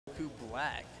Goku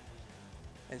black.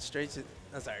 And Str8,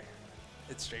 I'm sorry,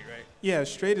 it's Str8, right? Yeah,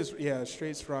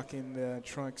 Str8's rocking the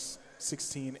Trunks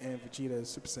 16 and Vegeta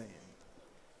Super Saiyan.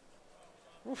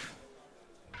 Oof.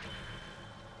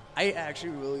 I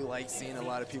actually really like seeing a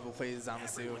lot of people play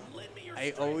Zamasu.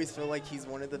 I always feel like he's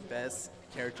one of the best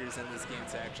characters in this game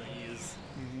to actually use.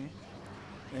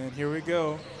 And here we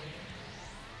go.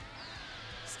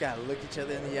 Just gotta look each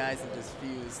other in the eyes and just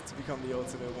fuse to become the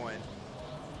ultimate one.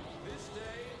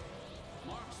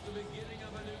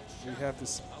 We have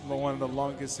this one of the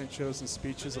longest intros and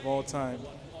speeches of all time.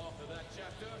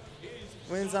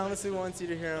 When Zamasu wants you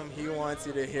to hear him, he wants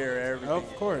you to hear everything.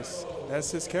 Of course,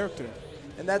 that's his character.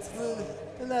 And that's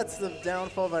the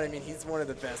downfall, but I mean, he's one of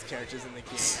the best characters in the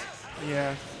game.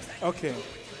 Yeah. Okay.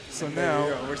 So and now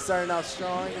we're starting off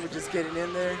strong. We're just getting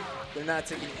in there. They're not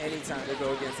taking any time to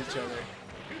go against each other.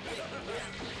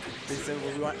 They said,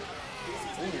 well, we want.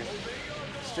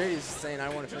 Str8 is saying, I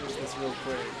want to finish this real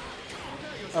quick.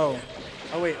 Oh.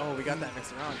 Oh wait. Oh, we got that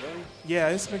mixed around, don't we? Yeah,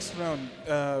 it's mixed around.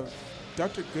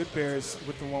 DrGoodBear is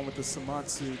with the one with the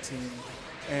Samatsu team,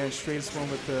 and Str8's one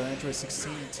with the Android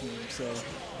 16 team. So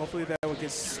hopefully that will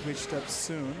get switched up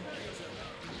soon.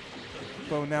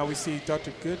 But now we see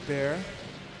DrGoodBear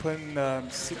putting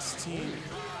 16.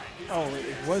 Oh,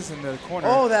 it was in the corner.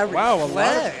 Oh, that wow,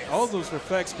 reflex. All those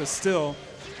reflects, but still,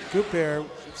 GoodBear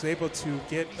was able to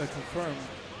get a confirm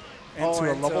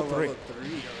into a level 3. Level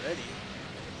 3 already.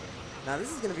 Now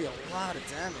this is going to be a lot of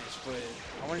damage, but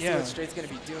I want to see what Str8's going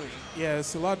to be doing. Yeah,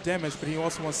 it's a lot of damage, but he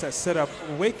also wants that setup.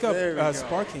 Wake up,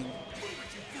 Sparking.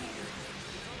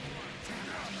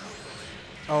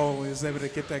 Oh, he was able to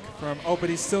get that confirmed. Oh, but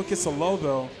he still gets a low,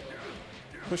 though.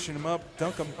 Pushing him up,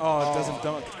 dunk him. Oh, it doesn't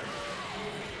dunk.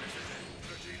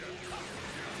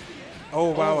 Oh,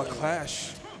 wow, a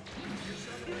clash.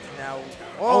 Now,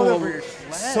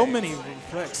 so many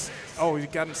reflex. Oh, he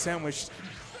got him sandwiched.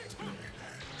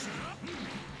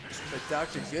 But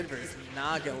DrGoodBear is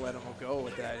not going to let him go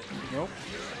with that. Nope.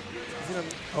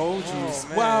 Oh, jeez.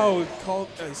 Oh, wow,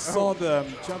 saw the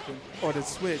jumping, or the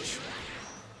switch.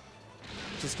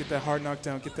 Just get that hard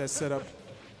knockdown, get that set up.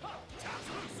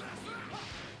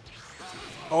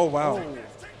 Oh, wow. Oh.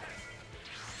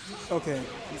 Okay.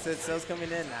 He said Cell's coming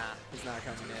in. Nah, he's not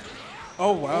coming in.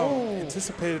 Oh, wow. Oh.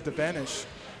 Anticipated the vanish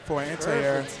for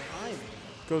anti-air.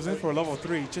 Goes in for a level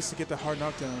 3 just to get the hard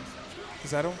knockdown.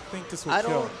 Because I don't think this will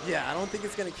kill. Yeah, I don't think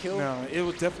it's going to kill. No, it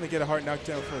will definitely get a hard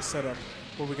knockdown for a setup.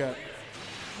 What we got?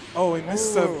 Oh, he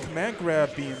missed the command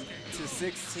grab beam. To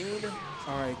 16.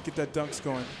 All right, get that dunks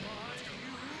going.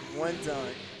 One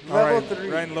dunk. Level 3.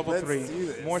 Right in level 3. Let's do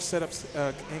this. More setups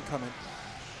incoming.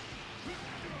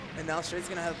 And now Str8's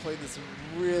going to have to play this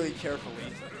really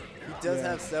carefully. He does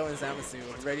have Cell and Zamasu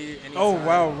ready anytime. Oh,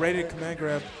 wow, ready to command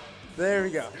grab. There we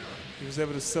go. He was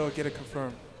able to still get it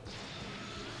confirmed.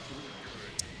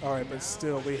 All right, but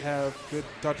still, we have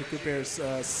DrGoodBear's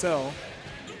Cell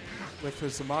with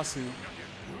his Zamasu.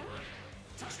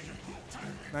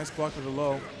 Nice block of the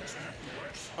low.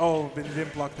 Oh, but he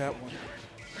didn't block that one.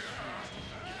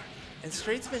 And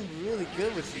Str8's been really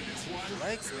good with these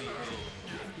reflex lately.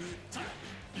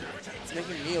 It's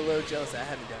making me a little jealous. I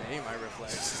haven't done any of my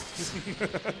reflex.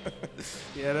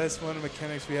 Yeah, that's one of the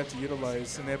mechanics we have to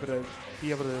utilize and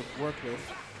be able to work with.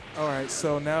 All right,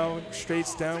 so now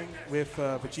Str8's down with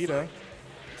Vegeta.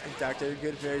 And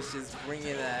DrGoodBear is just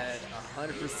bringing that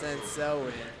 100% Cell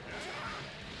in.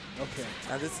 Okay.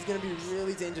 Now this is going to be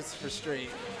really dangerous for Str8.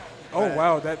 Oh,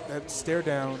 wow, that stare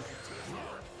down.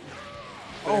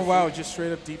 Oh, wow, just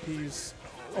straight up DPs.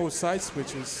 Oh, side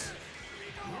switches.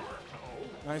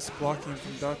 Nice blocking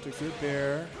from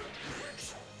DrGoodBear.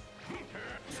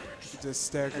 Just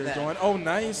stagger going. Oh,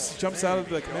 nice. Jumps out of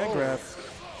the command grab.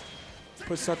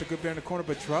 Puts DrGoodBear in the corner,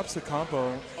 but drops the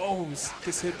combo. Oh,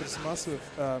 gets hit with some massive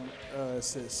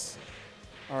assists.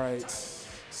 All right.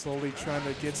 Slowly trying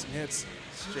to get some hits.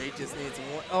 Str8 just needs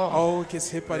one. Oh, gets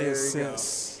hit by the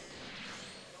assist.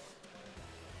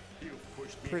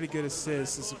 Pretty good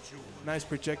assist. It's a nice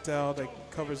projectile that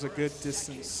covers a good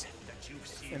distance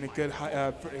and a good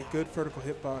vertical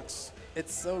hitbox.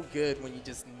 It's so good when you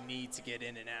just need to get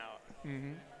in and out.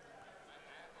 Mm-hmm.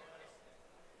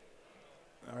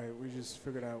 All right, we just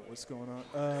figured out what's going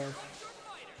on.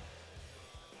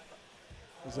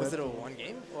 Was it a one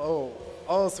game?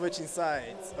 Oh, switching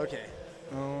sides. Okay.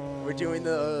 Oh. We're doing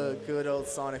the good old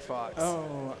Sonic Fox.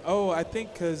 I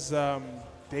think because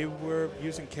they were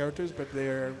using characters, but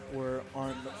they weren't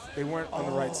on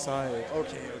the right side.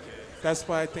 Okay. That's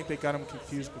why I think they got them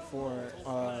confused before,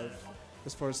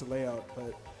 as far as the layout.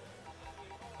 But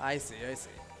I see.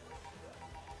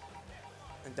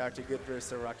 And DrGoodBear is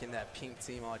still rocking that pink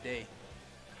team all day.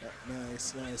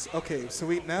 Nice, nice. Okay, so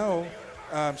we now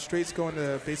Str8's going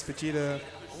to base Vegeta,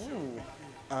 Ooh.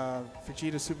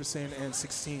 Vegeta Super Saiyan and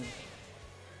 16.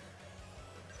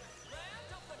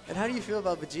 And how do you feel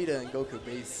about Vegeta and Goku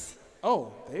base?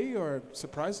 Oh, they are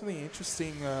surprisingly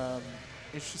interestingly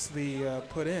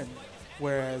put in,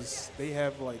 whereas they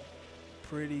have like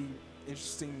pretty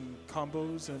interesting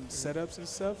combos and setups and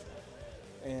stuff,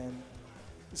 and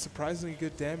surprisingly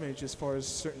good damage as far as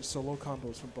certain solo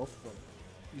combos from both of them.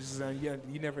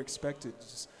 You never expect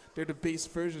it. They're the base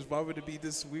versions. Why would it be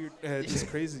this weird, this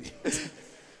crazy?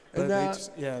 But they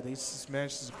just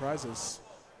managed to surprise us.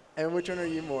 And which one are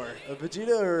you more, a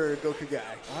Vegeta or a Goku guy?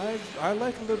 I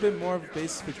like a little bit more of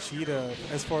base Vegeta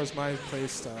as far as my play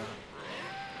style.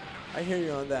 I hear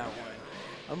you on that one.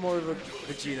 I'm more of a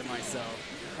Vegeta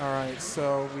myself. All right,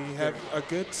 so we have a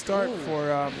good start for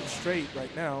Str8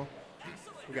 right now.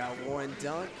 We got one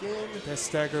dunk in. That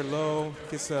stagger low,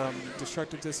 gets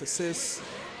destructive disc assist.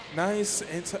 Nice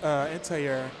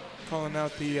anti-air, calling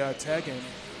out the tag in.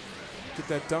 Get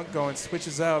that dunk going,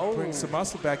 switches out, brings some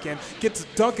muscle back in, gets a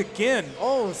dunk again.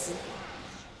 Oh, so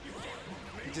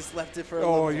he just left it for a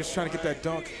Oh, you're just trying to get that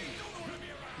dunk.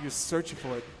 You're searching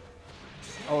for it.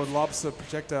 Oh, lobs the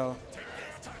projectile.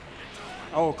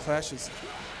 Oh, clashes.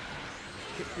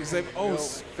 He's like,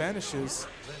 vanishes.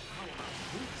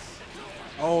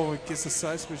 Oh, it gets a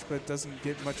side switch, but doesn't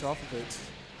get much off of it.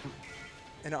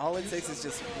 And all it takes is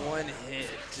just one hit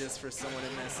just for someone to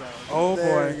mess up. Oh,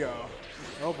 there boy. You go.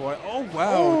 Oh, boy. Oh,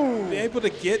 wow. Be able to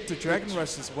get the Dragon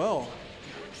Rush as well.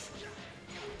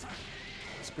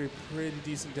 It's pretty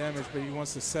decent damage, but he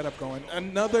wants the setup going.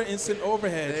 Another instant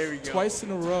overhead. There we go. Twice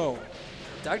in a row.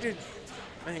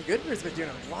 GoodBear's been doing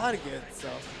a lot of good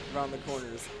stuff around the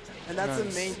corners. And that's the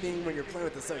main thing when you're playing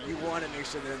with the sub. You want to make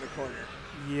sure they're in the corner.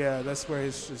 Yeah, that's where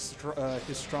his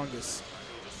strongest.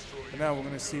 And now we're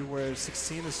going to see where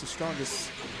 16 is the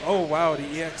strongest. Oh, wow, the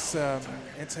EX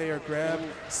anti-air grab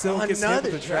still gets hit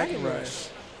with the Dragon Rush.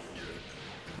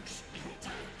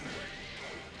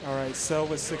 All right, Cell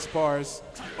with 6 bars.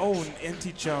 Oh, an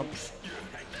empty jump.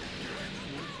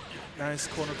 Nice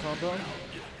corner combo.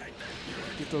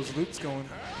 Get those loops going.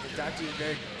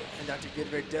 And Dr.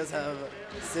 GoodBear does have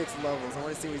 6 levels. I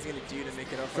want to see what he's going to do to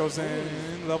make it up. Goes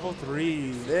in level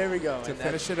 3. There we go. To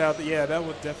finish it out. Yeah, that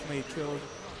would definitely kill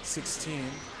 16.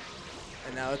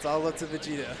 And now it's all up to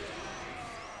Vegeta.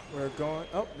 We're going,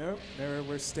 oh, no,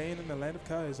 we're staying in the land of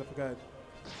Kais, I forgot.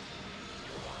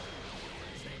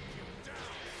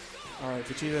 All right,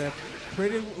 Vegeta,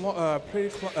 pretty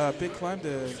big climb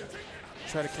to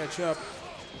try to catch up,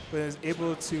 but is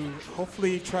able to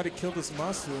hopefully try to kill this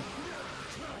monster.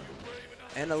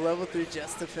 And a level 3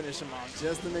 just to finish him off,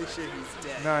 just to make sure he's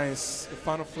dead. Nice, the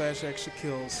final flash extra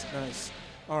kills, nice.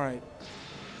 All right.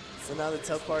 So now the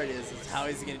tough part is how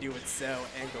is he going to do with Cell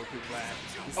and Goku Black?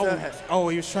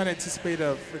 He was trying to anticipate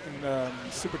a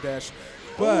freaking super dash,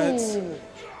 but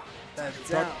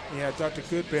Dr.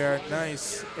 GoodBear,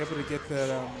 nice, able to get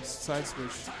that side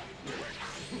switch.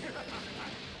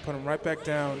 Put him right back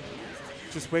down.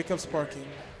 Just wake up Sparking.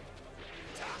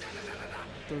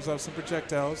 Throws out some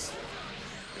projectiles.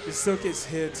 It still gets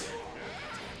hit.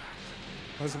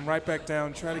 Puts him right back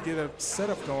down. Try to get a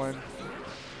setup going.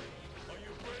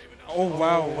 Oh,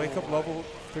 wow. Wake up level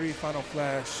 3 final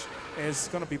flash. And it's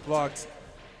going to be blocked.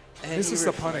 And misses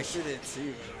the punish. It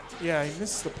too. Yeah, he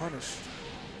misses the punish.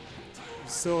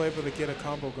 He's still able to get a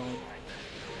combo going.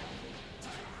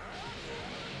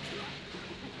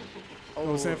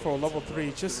 Goes in for a level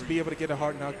 3 just to be able to get a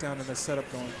hard knockdown and a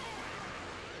setup going.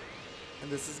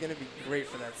 And this is going to be great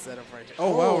for that setup right here.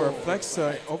 Oh, wow. Reflects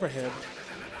overhead.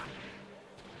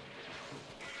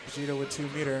 Vegeta with 2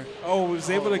 meter. Oh, was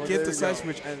able to get the side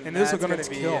switch, and this is going to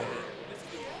kill.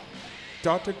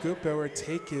 Dr. GoodBear will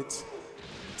take it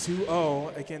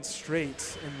 2-0 against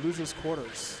Str8 in losers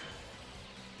quarters.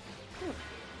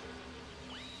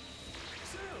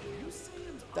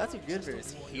 Dr. GoodBear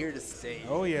is here to stay.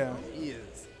 Oh, yeah. He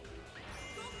is.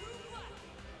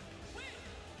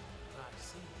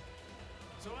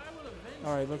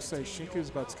 All right, looks like Shinku's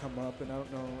about to come up, and I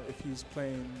don't know if he's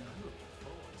playing,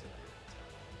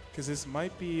 because this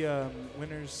might be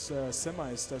winners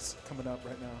semis that's coming up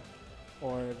right now,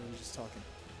 or we're just talking.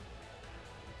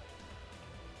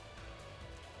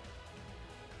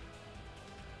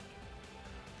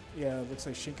 Yeah, it looks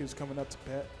like Shinku's coming up to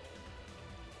bat.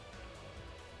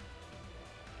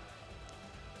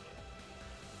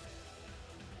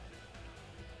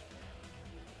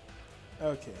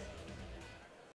 Okay.